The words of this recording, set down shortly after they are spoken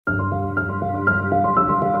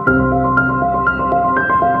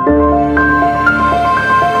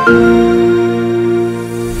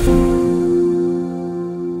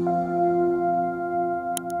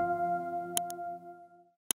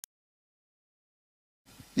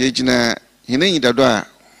Yejina hine nyidado a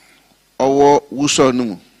owo wuso no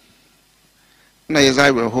mu na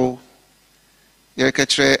yezawe ho ye ka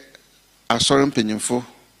kire asoro mpanyimfo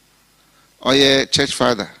oye church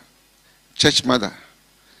father, church mother,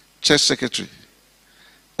 church secretary,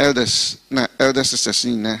 elders na elder sisters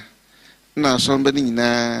na asoro mbani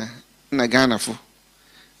nyina na Ghana fo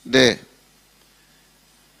de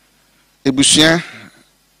ebusia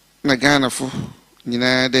na Ghana fo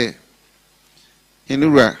nyina de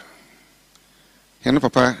henura henu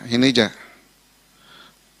papa heneja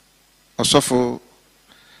osofo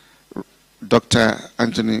Dr.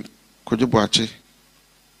 Anthony Kwadwo Boakye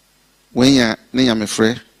wenya ne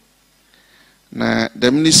nyamefre na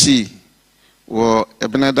demnisi wo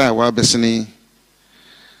ebenada wa besini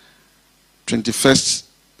 21st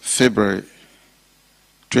February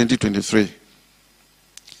 2023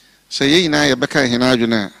 say na ya beka hena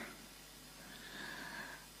adwena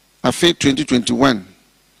afi 2021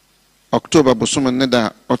 October bosoma ne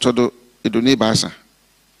da otodo edoni baasa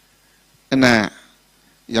na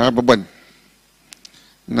ya babon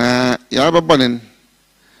na ya babonen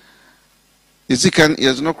izikan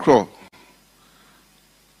is no crow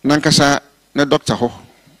nankasa na doctor ho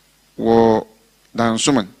wo dan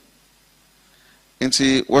suman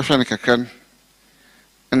enti wo hwa ne kakran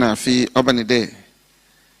na afi obani de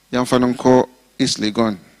yamfa no ko East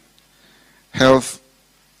Legon Health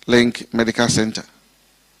Link Medical Center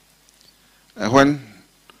when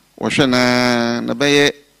wo hwa na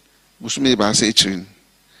baye busumi ba se ichirin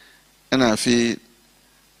na afi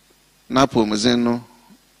na pomuzen no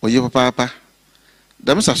oye papa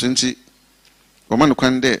dam sasunti wo man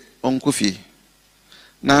kwan de onko fie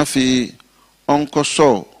na afi onko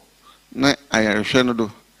so na ayarhwe no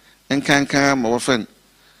do enkanka ma wo fen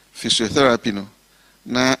physiotherapy no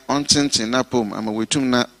na ontintin na pom ama wetum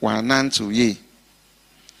na wanantu ye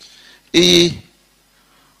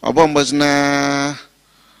obombozna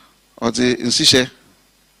odi insishe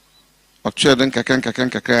okcheden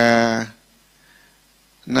kakan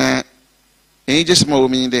na just ma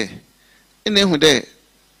womi de ene hu de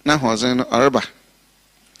na hozen no orba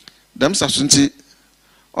dam sasunti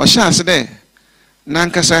o sha de na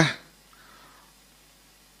nkasa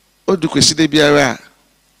odukwesi de biara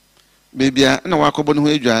bebia na wakobo no ho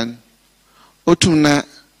adwan otum na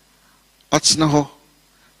otsena ho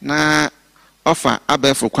na ofa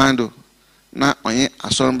abefo kwando na onye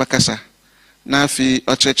asoro mbakasa na afi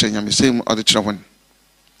ocheche nyamesem odechira hon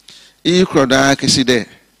kroda kesi de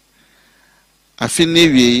afi ne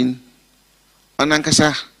wie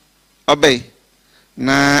onankasa obey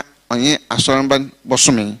na onye asoro mban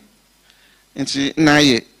bosome enti na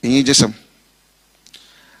ye enyi jesam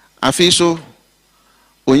afi so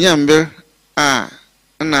onyamber a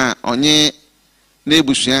na onye na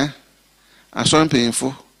ebusia asoro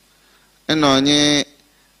mpanyimfo na onye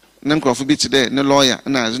na nkrofo bi tide ne lawyer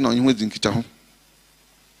na azi na onye ho dinkita ho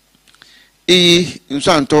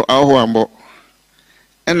nsanto aho ambo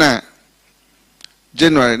na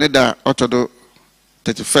January ne da otodo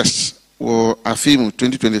 31st wo afimu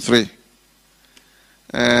 2023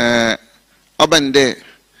 obande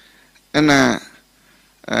na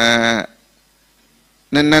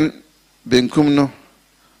nenan benkum no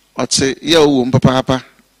otse ya owo mpapa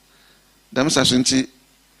dam sasunti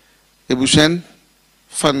ebushan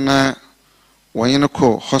fanna wanyene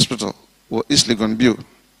ko hospital wo East Legon Bio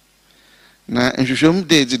na nhwehwem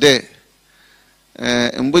de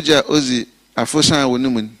mboja ozi afosan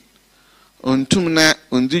wonumun ontum na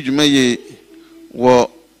ondi dwuma ye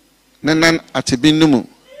wo nenan atebinumu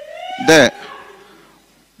de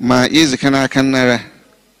ma yezi kana kanara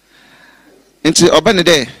enti obane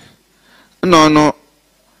de no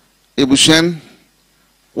ebushan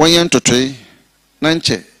wanyen totoi na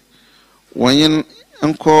nche wanyen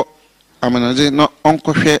anko amanaje no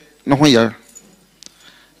onkohwe no ho yar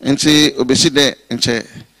enti obesi de nche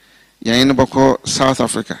yan boko South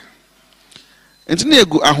Africa enti na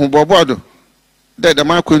egu ahobobodo de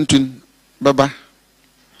ma kwantun baba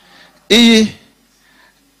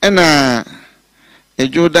ena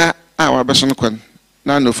ejoda a wabeson kwan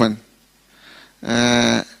na nofan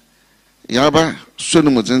yaba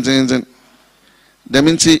sonu zenzenzen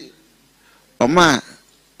deminti oma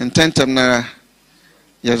intentem na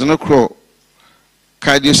yazno kro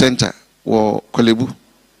cardio center wo Kolebu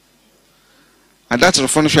adatro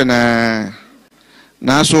fonhwe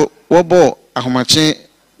na so wobo ahomache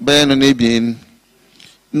be no na ebien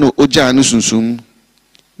no oja no sunsum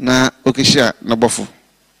na okeshia na bofo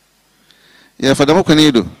ya fadamo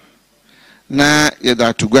kwanedo na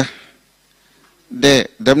yeda tugwa de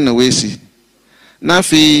dam na wesi na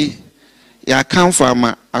fi ya kanfo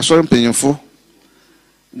ama asoro mpanyimfo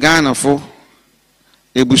Ghana fo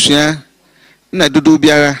ebusua na dodo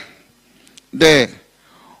biara de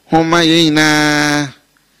homa yina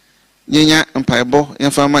nyenya mpaebo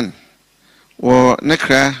yemfaman wo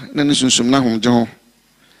nekra na nusunsum na homje ho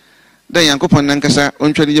de yankopon nankasa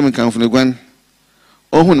ontwade yem kanfo negwan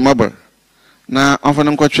ohun mabar na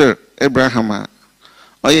onfano nkotwer Abraham a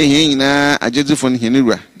oye yina agedzifo ne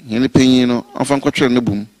henura hene panyin no onfan nkotwer na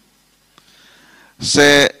bum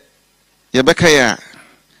se yebeka ya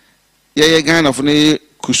ye Ghana fo ne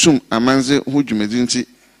kusum amanze ho dwumedi nti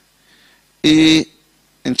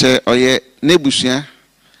nche oye nebusua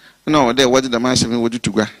na ode wode da masemi wode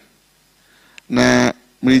tugwa na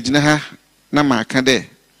mrijina ha na maka de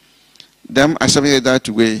dam asemi ye da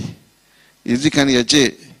tugwe yizikan ye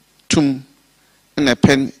je tum na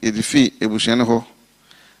pen edifi ebusua ne ho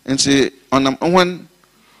nti onam onwan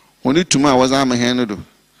honi tuma waza ma hen no do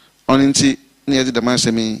on nti na ye da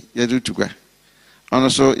masemi ye de tugwa ono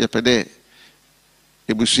so ye pede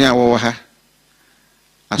ebusua wo ha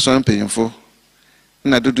ason peyimfo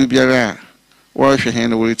na dudu biara wo hwe hen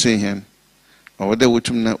no wo retin hen o de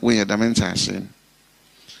wotum na wo ye damenta ase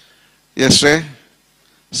yesre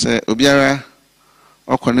se obiara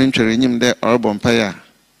okono ntwere nyim de orbo mpaya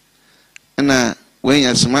na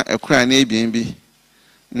wenya sema ekura na ebien bi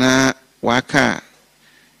na waka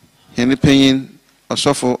hen panyin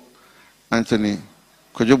osofo Anthony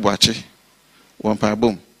Kwadwo Boakye won pa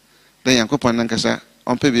bom de yankopon nankasa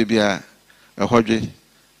onpe bebia ehodwe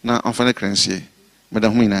na onfane kransie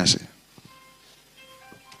madam hu ina ase.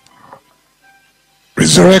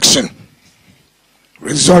 Resurrection.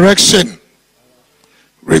 Resurrection.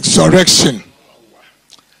 Resurrection.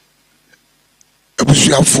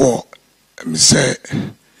 Abusuafo me say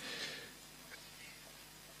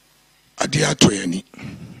adia toyani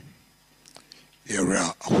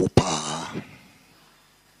era hopa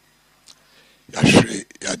yahwe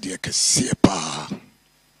yadia kese pa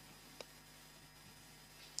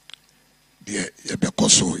de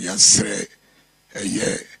yebekoso yasre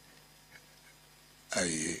eye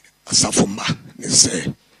ay asafuma ne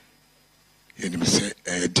say yenim say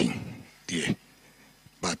edin de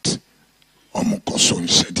but omo koso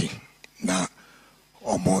nshedi na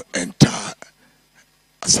omo enta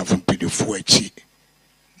asafum pedefo achi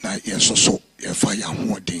na yesoso yefa ya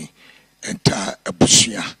hoden enta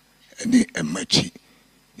abusua ene emachi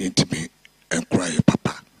yentime enkura ye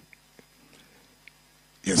papa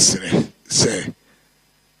yesre say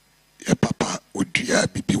ye papa odua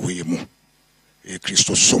bibi we mu e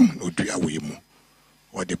Kristo som no odua we mu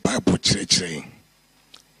o the Bible chire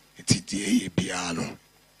enti die ye bia no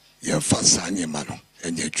ye fa sanye ma no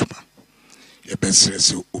enye adwuma ye besre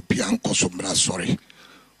se obi ankoso mra sori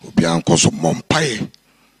obi ankoso mompae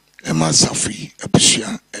e ma safi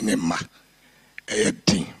abusua ene ma e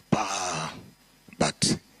din pa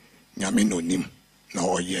but nyame no nim na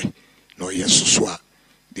oye soso a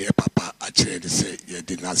de papa a kire de se ye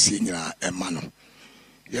de nase nyina e ma no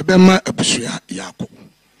ye be ma abusua yako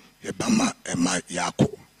ye be ma e ma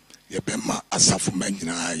yako ye be ma asafo ma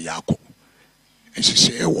nyina yako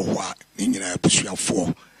enhye wo ho a ni nyina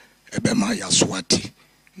abusuafo e be ma yasoati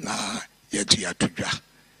na ye tu atudwa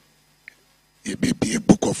ye be a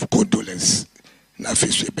book of condolence na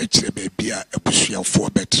fesu e be kire be bia abusuafo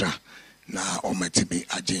betra na omatimi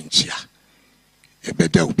agentia e be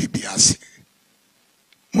da obi bia ase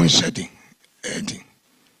mon shedding ending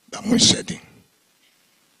da mon shedding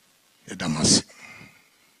e damas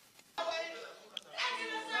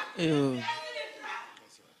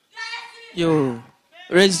yo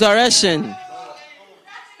resurrection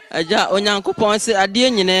aja onyankopon se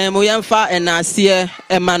ade nyina mo yemfa enase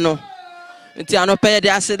ema no nti anope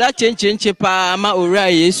de aseda chenchenche pa ma owura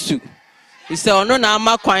Yesu ise ono na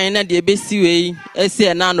ama kwan na de besi wei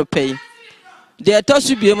ese na anope de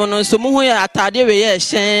tosu biemu no so mu ho ya atade we ye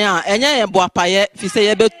hyen a enye ye boapaye fi se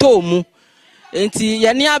ye beto mu nti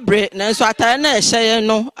ye ne abre na so atare na hyen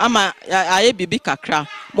no ama aye bibi kakra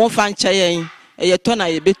mo fa nche yen ye to na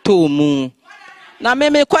ye beto mu na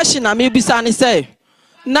me question na me bisa ni say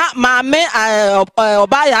na ma me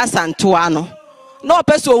oba ya santoa no no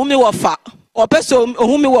person ohumi wofa or person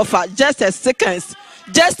ohumi wofa just a seconds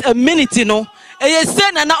just a minute no eye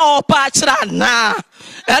say na opa akira na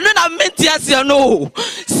eno na menti ase no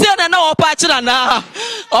say na opa akira na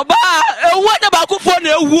oba ewu na bakufo na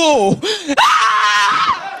ewu